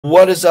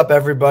What is up,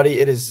 everybody?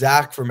 It is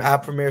Zach from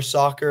App Premier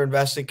Soccer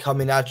Investing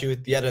coming at you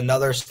with yet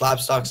another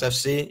SlabStox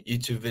FC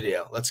YouTube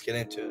video. Let's get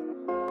into it.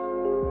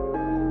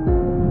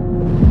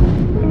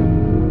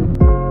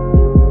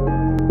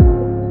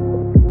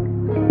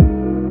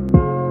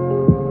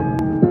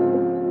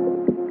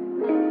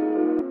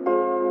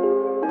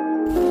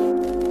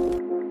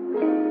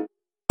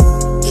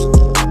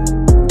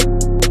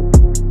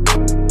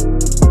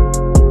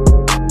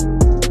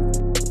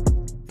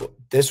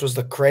 This was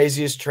the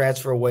craziest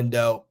transfer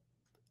window,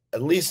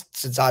 at least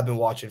since I've been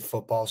watching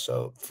football.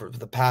 So for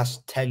the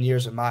past 10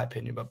 years, in my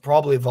opinion, but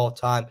probably of all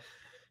time.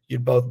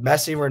 You'd both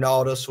Messi,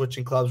 Ronaldo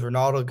switching clubs,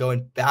 Ronaldo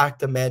going back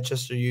to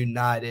Manchester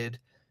United,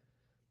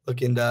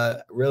 looking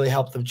to really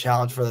help them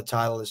challenge for the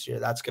title this year.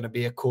 That's going to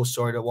be a cool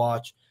story to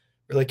watch.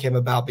 Really came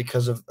about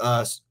because of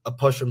a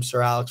push from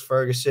Sir Alex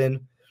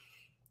Ferguson,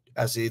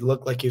 as he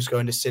looked like he was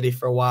going to City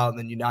for a while, and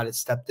then United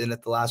stepped in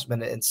at the last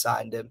minute and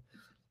signed him.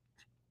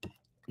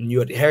 And you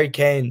had Harry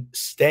Kane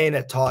staying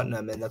at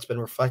Tottenham, and that's been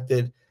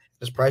reflected.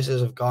 His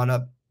prices have gone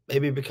up,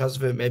 maybe because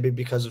of it, maybe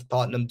because of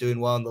Tottenham doing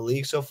well in the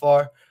league so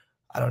far.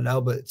 I don't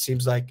know, but it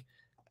seems like,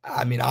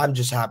 I'm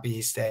just happy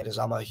he stayed, as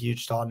I'm a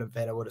huge Tottenham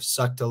fan. It would have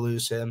sucked to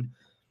lose him.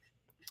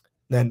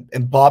 Then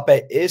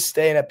Mbappe is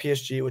staying at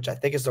PSG, which I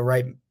think is the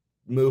right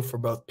move for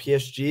both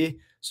PSG.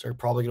 So they're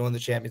probably going to win the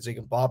Champions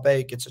League.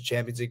 Mbappe gets a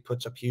Champions League,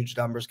 puts up huge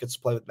numbers, gets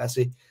to play with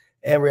Messi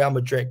and Real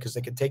Madrid, because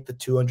they can take the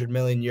 200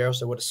 million euros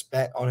they would have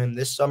spent on him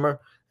this summer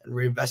and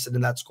reinvested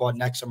in that squad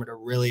next summer to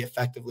really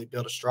effectively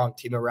build a strong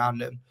team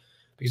around him.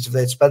 Because if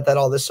they had spent that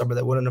all this summer,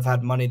 they wouldn't have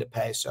had money to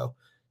pay. So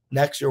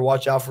next year,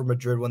 watch out for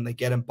Madrid when they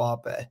get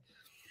Mbappe.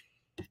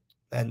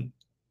 And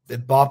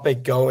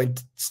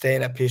Mbappe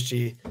staying at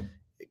PSG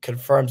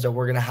confirms that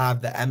we're going to have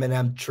the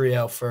M&M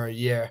trio for a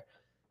year.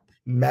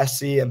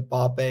 Messi,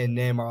 Mbappe, and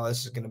Neymar.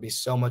 This is going to be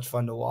so much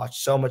fun to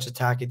watch. So much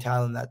attacking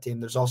talent in that team.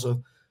 There's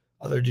also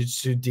other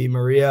dudes too, Di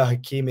Maria,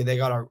 Hakimi.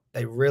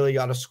 They really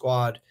got a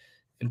squad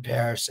in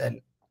Paris, and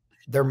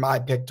they're my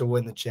pick to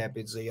win the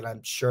Champions League, and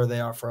I'm sure they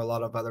are for a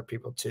lot of other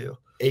people too.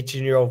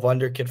 18-year-old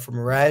wonder kid from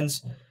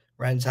Rennes.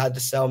 Rennes had to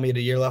sell me at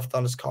a year left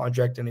on his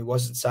contract, and he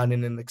wasn't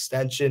signing an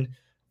extension.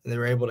 And they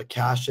were able to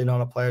cash in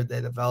on a player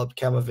they developed.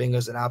 Camavinga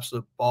is an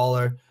absolute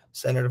baller.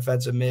 Center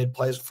defensive mid,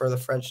 plays for the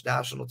French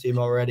national team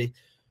already.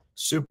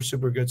 Super,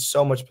 super good.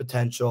 So much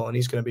potential, and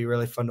he's going to be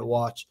really fun to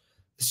watch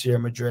this year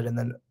in Madrid, and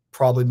then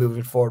probably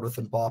moving forward with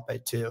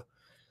Mbappe too.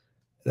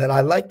 And then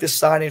I like this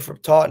signing from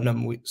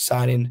Tottenham,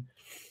 signing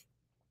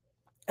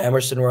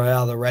Emerson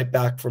Royal, the right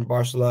back from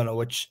Barcelona,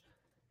 which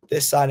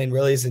this signing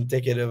really is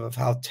indicative of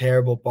how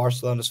terrible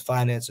Barcelona's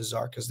finances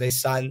are, because they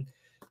signed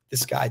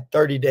this guy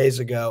 30 days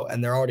ago,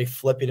 and they're already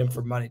flipping him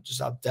for money,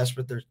 just how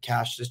desperate their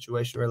cash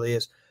situation really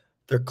is.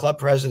 Their club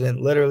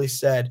president literally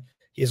said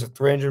he has a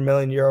 300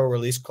 million euro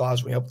release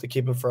clause. We hope to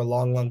keep him for a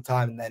long, long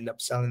time, and they end up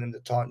selling him to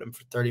Tottenham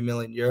for 30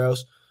 million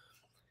euros.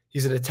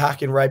 He's an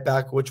attacking right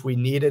back, which we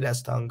needed,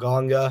 as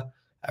Tanganga.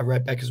 At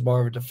right back is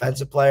more of a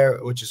defensive player,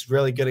 which is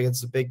really good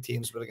against the big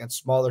teams, but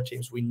against smaller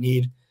teams, we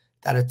need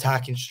that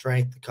attacking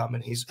strength to come,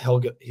 and he's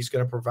going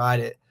to provide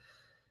it.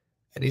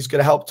 And he's going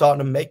to help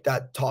Tottenham make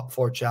that top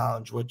four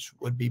challenge, which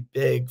would be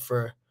big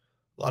for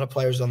a lot of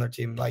players on their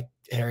team, like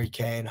Harry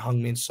Kane,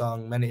 Heung-min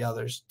Son, many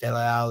others.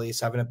 Dele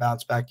Alli's having a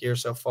bounce-back year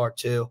so far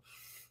too.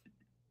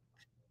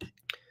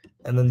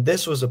 And then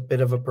this was a bit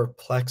of a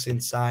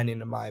perplexing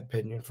signing, in my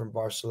opinion, from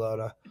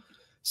Barcelona.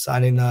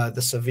 Signing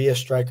the Sevilla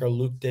striker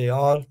Luke de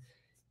Jong.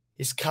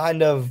 He's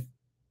kind of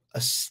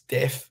a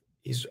stiff.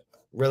 He's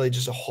really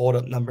just a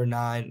hold-up number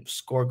 9,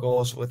 score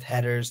goals with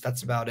headers.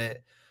 That's about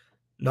it.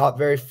 Not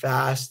very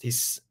fast.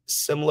 He's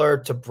similar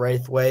to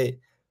Braithwaite,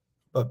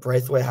 but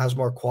Braithwaite has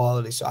more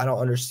quality, so I don't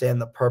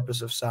understand the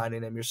purpose of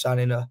signing him. You're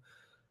signing the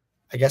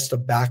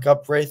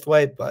backup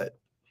Braithwaite, but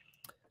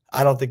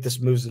I don't think this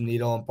moves the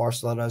needle on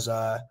Barcelona's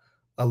La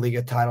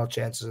Liga title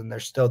chances, and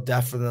they're still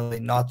definitely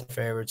not the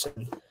favorites.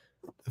 And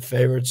the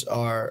favorites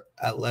are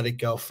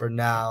Atletico for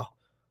now,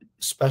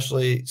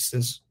 especially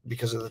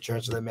because of the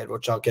transfer they made,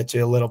 which I'll get to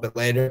a little bit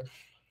later.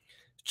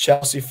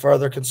 Chelsea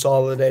further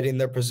consolidating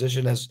their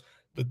position as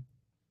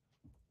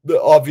the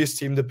obvious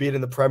team to beat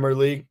in the Premier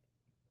League,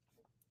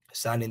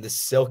 signing the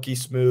silky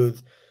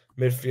smooth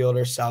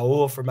midfielder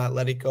Saul from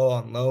Atletico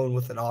on loan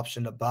with an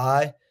option to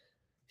buy.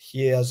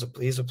 He's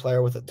a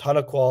player with a ton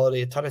of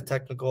quality, a ton of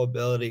technical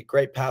ability,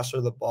 great passer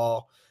of the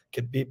ball,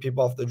 can beat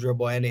people off the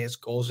dribble, and he has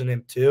goals in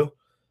him too.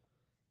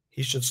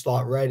 He should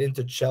slot right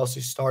into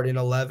Chelsea's starting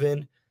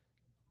 11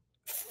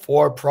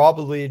 for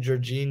probably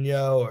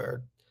Jorginho,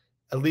 or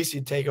at least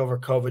he'd take over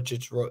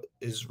Kovacic's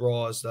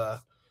role as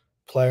the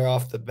player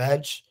off the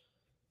bench.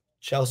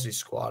 Chelsea's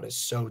squad is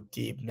so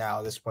deep now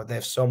at this point. They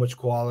have so much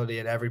quality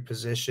at every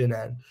position,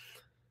 and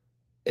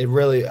it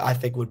really, I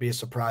think, would be a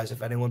surprise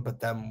if anyone but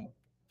them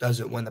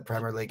doesn't win the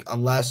Premier League,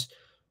 unless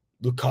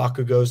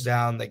Lukaku goes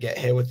down, they get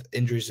hit with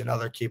injuries in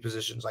other key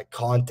positions like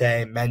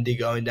Conte, Mendy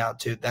going down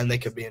too, then they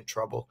could be in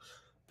trouble.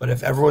 But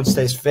if everyone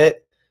stays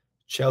fit,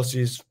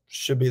 Chelsea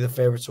should be the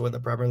favorites to win the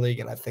Premier League,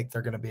 and I think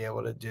they're going to be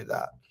able to do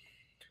that.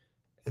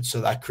 And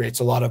so that creates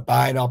a lot of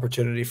buying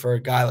opportunity for a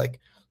guy like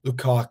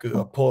Lukaku,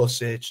 a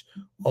Pulisic,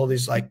 all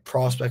these like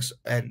prospects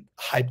and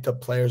hyped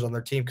up players on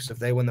their team. Because if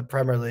they win the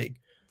Premier League,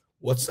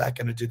 what's that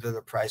going to do to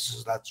their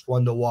prices? That's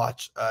one to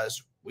watch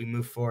as we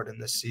move forward in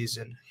this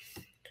season.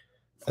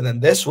 And then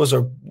this was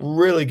a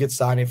really good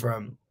signing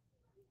from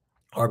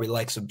RB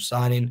Leipzig,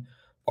 signing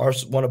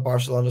one of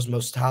Barcelona's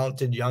most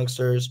talented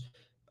youngsters,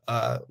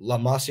 La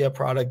Masia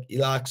product,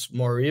 Ilax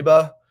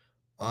Moriba,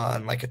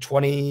 on like a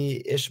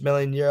 20-ish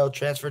million euro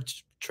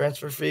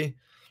transfer fee.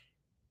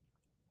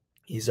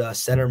 He's a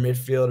center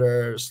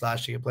midfielder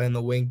 / he can play in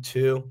the wing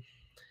too.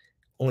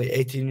 Only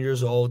 18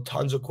 years old,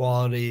 tons of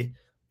quality.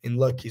 And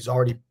look, he's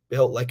already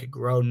built like a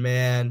grown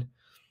man.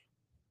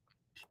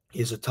 He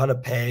has a ton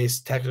of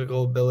pace,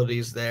 technical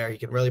abilities there. He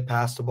can really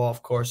pass the ball,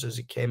 of course, as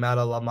he came out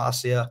of La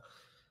Masia.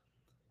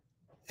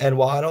 And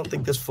while I don't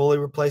think this fully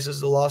replaces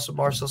the loss of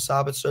Marcel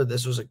Sabitzer,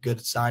 this was a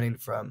good signing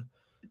from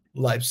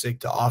Leipzig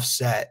to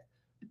offset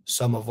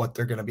some of what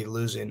they're going to be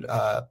losing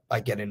by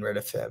getting rid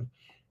of him.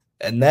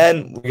 And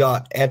then we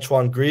got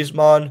Antoine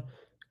Griezmann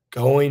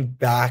going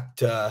back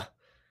to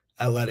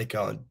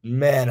Atletico. And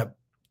man,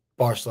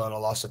 Barcelona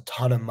lost a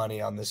ton of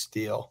money on this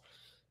deal.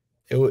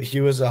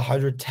 He was a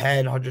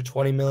 110,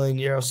 120 million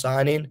euro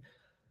signing.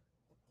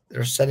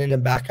 They're sending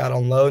him back out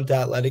on loan to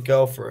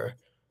Atletico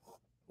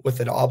with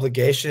an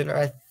obligation, or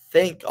I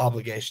think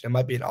obligation. It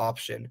might be an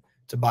option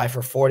to buy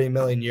for 40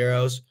 million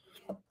euros.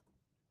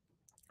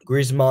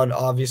 Griezmann,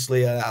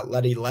 obviously an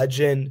Atleti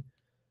legend.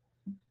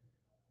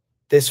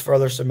 This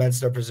further cements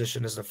their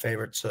position as the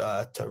favorites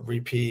to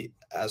repeat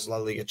as La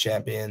Liga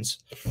champions.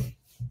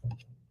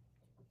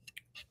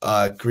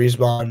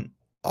 Griezmann,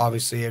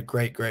 obviously a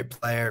great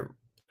player.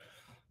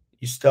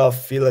 You still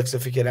have Felix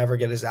if he can ever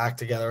get his act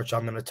together, which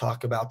I'm going to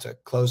talk about to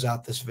close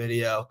out this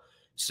video.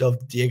 Still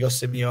have Diego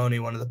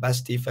Simeone, one of the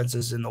best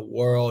defenses in the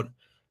world.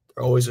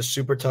 They're always a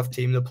super tough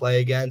team to play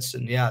against.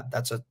 And yeah,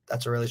 that's a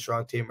really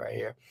strong team right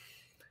here.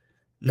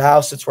 Now,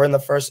 since we're in the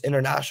first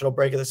international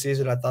break of the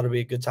season, I thought it'd be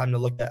a good time to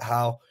look at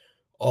how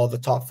all the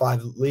top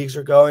 5 leagues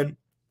are going.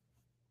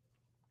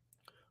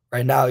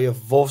 Right now, you have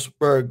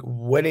Wolfsburg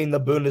winning the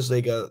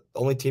Bundesliga, the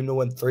only team to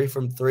win 3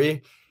 from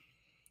 3.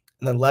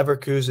 And then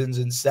Leverkusen's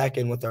in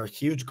second with a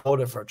huge goal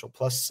differential,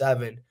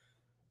 +7,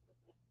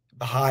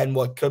 behind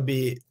what could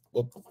be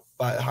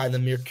behind the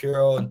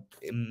Mercurial and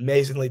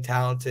amazingly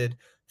talented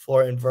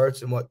Florian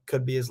Wirtz and what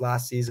could be his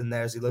last season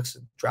there as he looks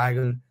to drag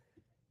him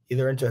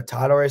either into a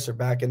title race or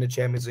back into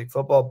Champions League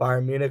football.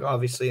 Bayern Munich,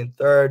 obviously in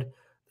third.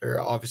 They're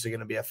obviously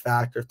going to be a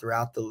factor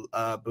throughout the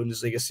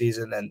Bundesliga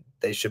season, and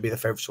they should be the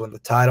favorites to win the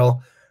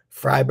title.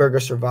 Freiburg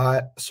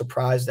are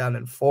surprised down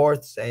in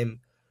fourth,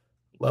 same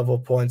level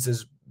of points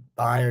as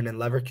Bayern and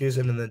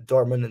Leverkusen, and then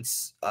Dortmund in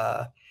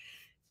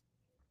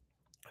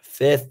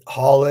fifth.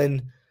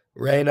 Holland,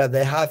 Reina,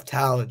 they have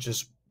talent,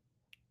 just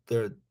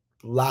their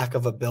lack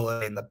of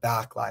ability in the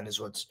back line is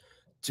what's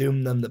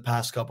doomed them the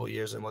past couple of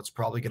years and what's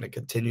probably going to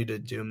continue to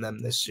doom them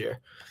this year.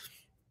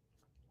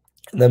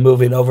 And then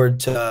moving over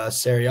to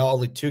Serie A,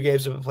 only 2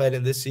 games have been played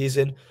in this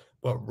season,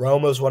 but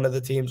Roma's one of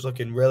the teams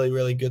looking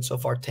really good so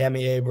far.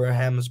 Tammy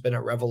Abraham has been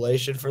a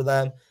revelation for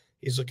them.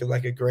 He's looking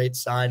like a great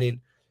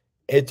signing.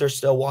 Inter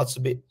still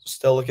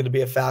looking to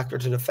be a factor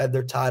to defend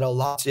their title.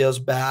 Lazio's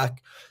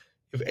back.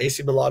 If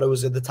AC Milan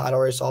was in the title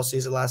race all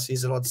season last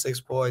season on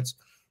 6 points.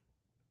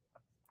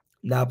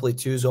 Napoli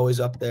 2 is always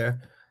up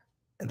there.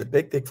 And the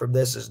big thing from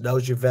this is no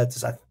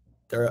Juventus.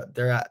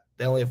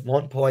 They only have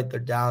 1 point. They're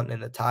down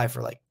in a tie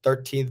for like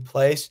 13th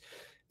place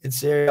in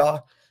Serie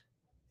A.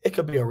 It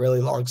could be a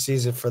really long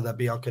season for the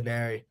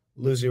Bianconeri.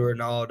 Losing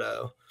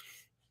Ronaldo,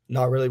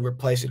 not really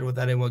replacing with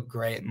anyone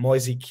great.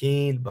 Moise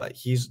Kean, but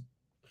he's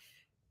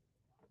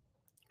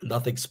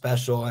nothing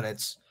special, and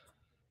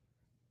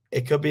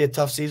it could be a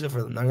tough season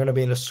for them. They're going to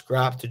be in a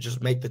scrap to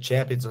just make the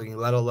Champions League,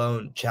 let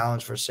alone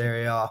challenge for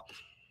Serie A.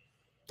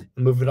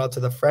 Moving on to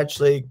the French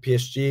League,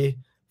 PSG,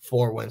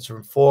 4 wins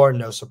from 4.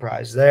 No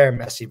surprise there.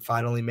 Messi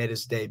finally made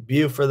his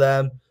debut for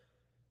them.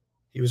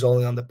 He was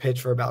only on the pitch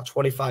for about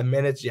 25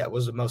 minutes, yet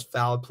was the most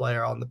fouled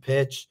player on the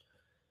pitch.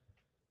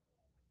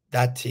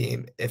 That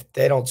team, if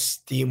they don't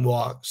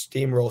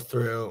steamroll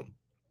through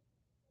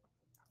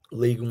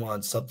League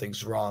One,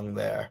 something's wrong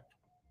there.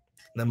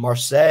 And then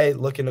Marseille,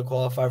 looking to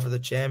qualify for the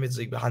Champions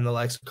League behind the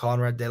likes of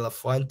Conrad de la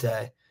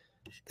Fuente.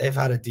 They've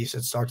had a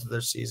decent start to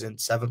their season,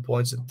 7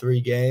 points in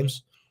 3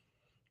 games.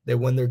 They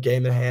win their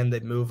game in hand. They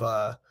move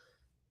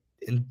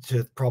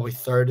into probably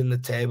third in the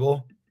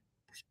table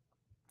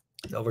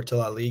over to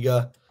La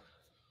Liga.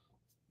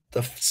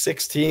 The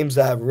 6 teams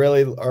that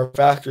really are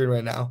factoring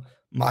right now,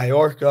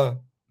 Mallorca,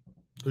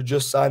 who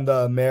just signed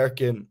the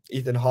American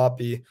Ethan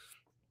Hoppe,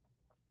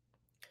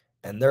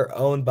 and they're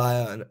owned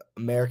by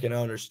American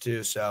owners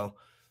too, so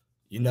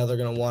they're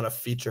going to want to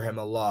feature him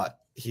a lot.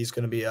 He's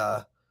going to be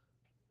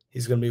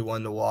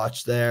one to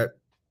watch there.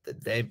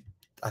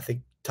 I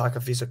think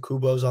Takafisa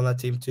Kubo's on that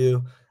team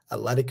too.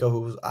 Atletico,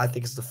 who I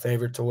think is the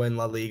favorite to win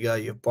La Liga.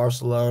 You have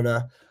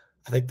Barcelona.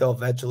 I think they'll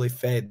eventually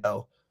fade,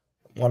 though.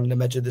 Wanted to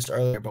mention this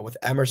earlier, but with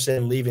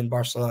Emerson leaving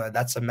Barcelona,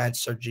 that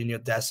cements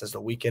Serginho Dest as the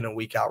week in and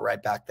week out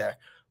right back there.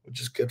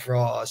 which is good for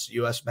all us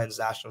U.S. men's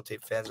national team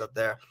fans out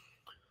there.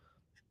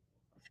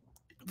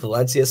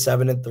 Valencia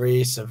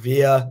 7-3.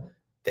 Sevilla,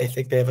 they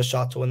think they have a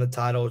shot to win the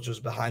title, which was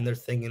behind their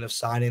thinking of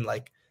signing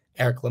like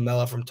Eric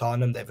Lamela from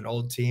Tottenham. They have an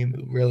old team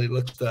who really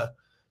looks to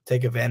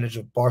take advantage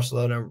of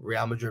Barcelona,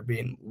 Real Madrid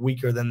being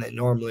weaker than they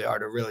normally are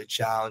to really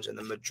challenge. And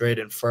then Madrid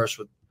in first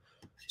with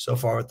so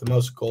far with the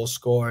most goals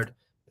scored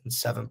and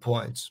 7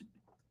 points.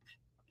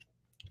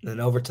 And then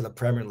over to the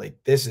Premier League.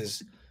 This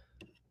is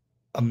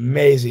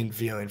amazing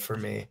viewing for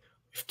me.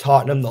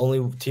 Tottenham, the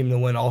only team to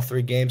win all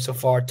 3 games so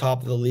far,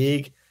 top of the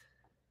league.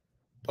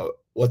 But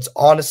what's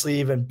honestly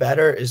even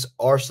better is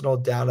Arsenal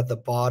down at the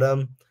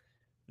bottom.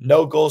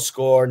 No goals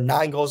scored,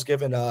 9 goals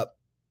given up,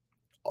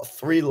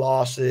 3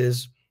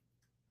 losses.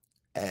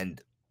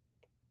 And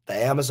the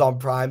Amazon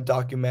Prime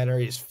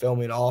documentary is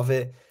filming all of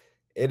it.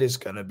 It is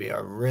going to be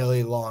a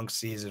really long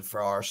season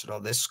for Arsenal.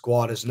 This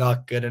squad is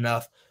not good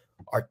enough.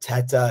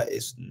 Arteta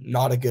is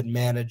not a good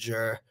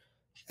manager,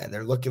 and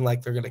they're looking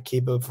like they're going to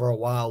keep him for a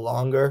while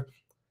longer.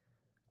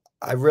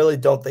 I really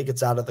don't think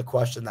it's out of the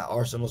question that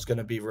Arsenal is going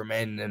to be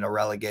remaining in a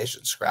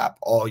relegation scrap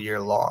all year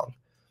long.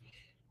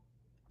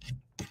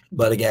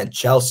 But again,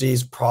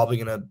 Chelsea's probably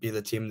going to be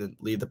the team to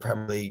lead the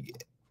Premier League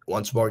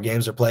once more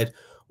games are played.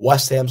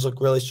 West Ham's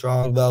look really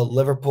strong, though.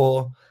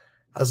 Liverpool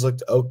has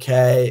looked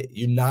okay.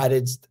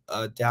 United's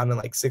down in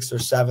like 6th or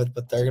 7th,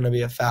 but they're going to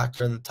be a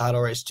factor in the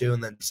title race too.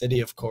 And then City,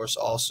 of course,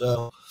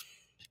 also.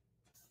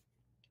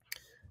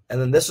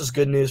 And then this is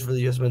good news for the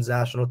U.S. men's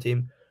national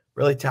team.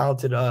 Really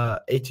talented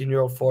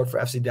 18-year-old forward for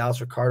FC Dallas,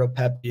 Ricardo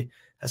Pepi,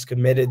 has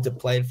committed to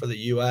playing for the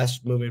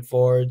U.S. moving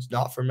forward,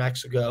 not for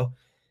Mexico.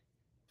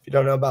 If you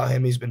don't know about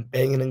him, he's been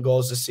banging in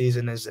goals this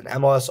season. As an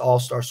MLS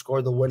All-Star,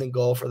 scored the winning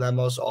goal for the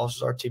MLS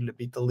All-Star team to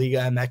beat the Liga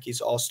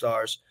MX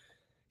All-Stars.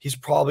 He's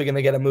probably going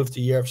to get a move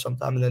to Europe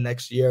sometime in the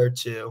next year or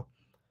two.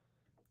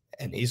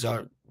 And he's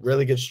a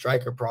really good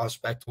striker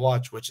prospect to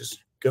watch, which is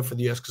good for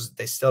the U.S. because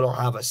they still don't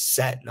have a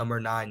set number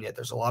 9 yet.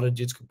 There's a lot of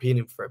dudes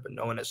competing for it, but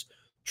no one has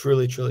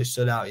truly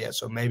stood out yet.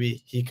 So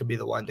maybe he could be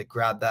the one to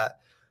grab that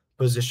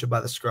position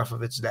by the scruff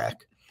of its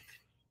neck.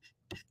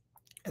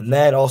 And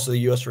then also the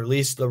U.S.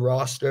 released the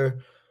roster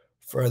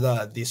for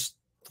these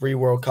 3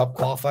 World Cup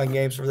qualifying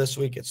games for this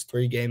week. It's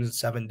 3 games in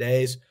 7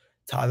 days.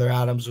 Tyler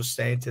Adams was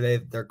saying today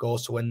that their goal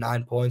is to win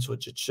 9 points,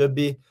 which it should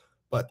be.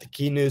 But the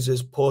key news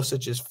is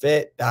Pulisic is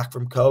fit, back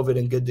from COVID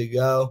and good to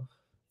go.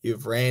 You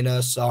have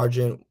Reyna,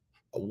 Sargent,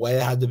 Away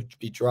had to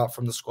be dropped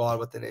from the squad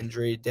with an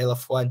injury. De La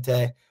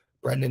Fuente,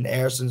 Brendan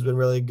Harrison's been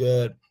really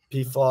good.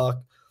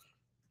 P-Flock,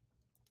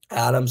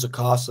 Adams,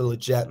 Acosta,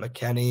 Leggett,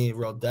 McKennie,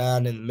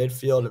 Roldan in the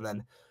midfield, and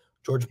then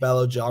George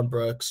Bello, John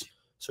Brooks,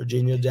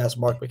 Serginho Dest,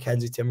 Mark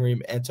McKenzie, Tim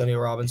Ream, Antonio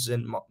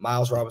Robinson,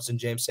 Miles Robinson,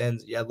 James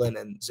Sands,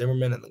 Yedlin, and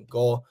Zimmerman, and then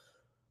goal.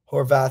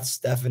 Horvath,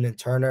 Stefan, and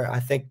Turner.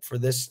 I think for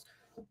this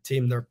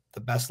team, they're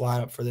the best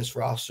lineup for this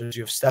roster.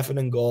 You have Stefan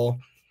in goal.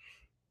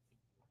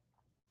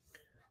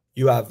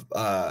 You have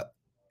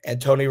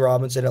Antonio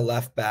Robinson at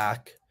left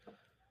back.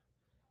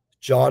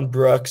 John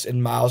Brooks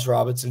and Miles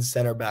Robinson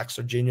center back.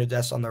 Serginho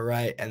Dest on the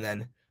right. And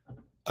then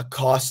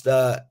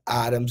Acosta,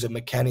 Adams, and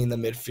McKennie in the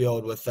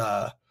midfield with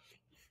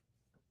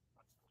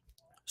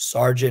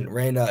Sargent,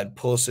 Reyna, and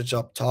Pulisic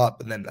up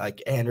top. And then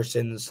like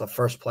Anderson is the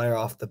first player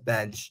off the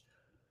bench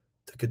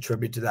to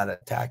contribute to that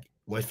attack.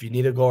 If you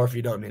need a goal or if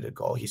you don't need a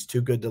goal, he's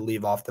too good to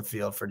leave off the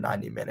field for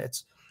 90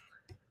 minutes.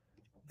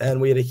 And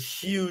we had a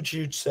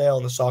huge sale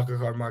in the soccer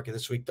card market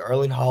this week. The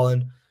Erling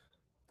Haaland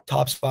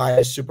Topps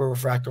Finest Super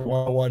Refractor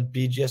 101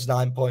 BGS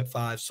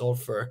 9.5 sold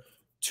for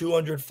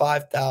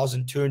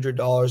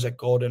 $205,200 at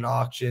Golden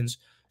Auctions,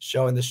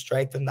 showing the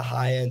strength in the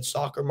high-end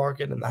soccer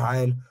market, and the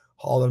high-end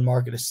Haaland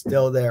market is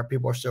still there.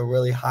 People are still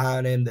really high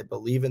on him. They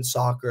believe in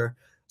soccer.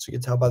 So you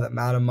can tell by the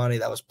amount of money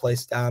that was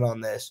placed down on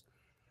this.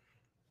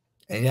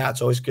 And yeah,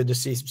 it's always good to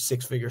see some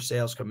 6-figure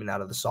sales coming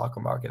out of the soccer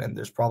market. And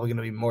there's probably going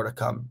to be more to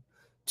come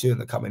too in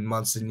the coming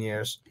months and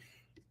years.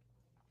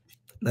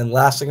 And then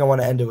last thing I want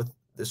to end it with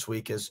this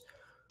week is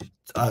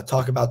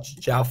talk about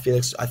João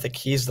Felix. I think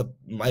he's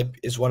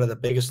is one of the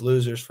biggest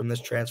losers from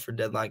this transfer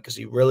deadline because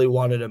he really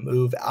wanted to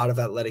move out of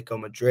Atletico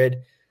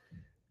Madrid.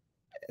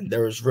 And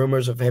there was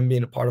rumors of him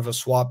being a part of a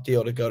swap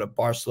deal to go to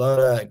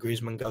Barcelona, and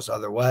Griezmann goes the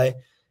other way.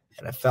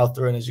 And it fell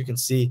through. And as you can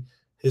see,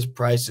 his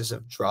prices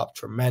have dropped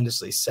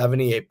tremendously,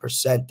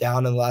 78%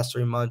 down in the last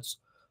 3 months,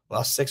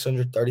 lost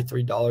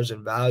 $633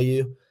 in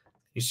value.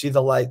 You see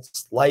the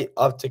slight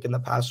uptick in the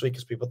past week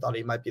because people thought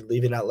he might be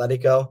leaving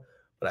Atletico,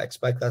 but I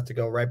expect that to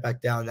go right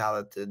back down now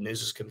that the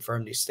news is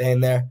confirmed he's staying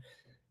there.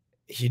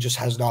 He just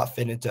has not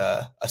fit into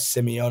a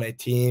Simeone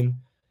team,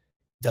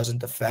 doesn't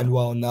defend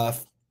well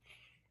enough.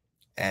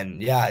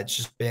 And, yeah, it's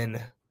just been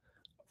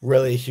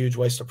really a huge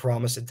waste of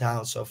promise and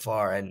talent so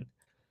far, and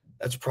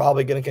that's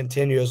probably going to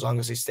continue as long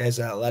as he stays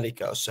at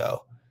Atletico.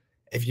 So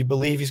if you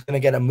believe he's going to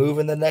get a move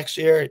in the next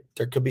year,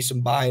 there could be some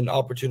buying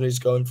opportunities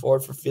going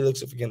forward for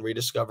Felix if he can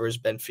rediscover his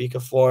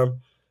Benfica form.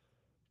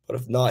 But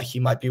if not, he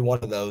might be one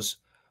of those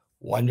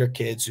wonder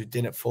kids who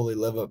didn't fully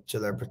live up to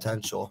their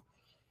potential.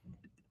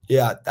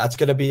 Yeah, that's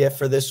going to be it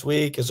for this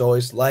week. As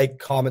always, like,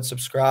 comment,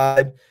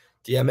 subscribe.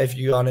 DM if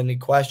you got any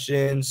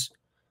questions.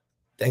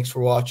 Thanks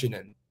for watching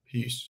and peace.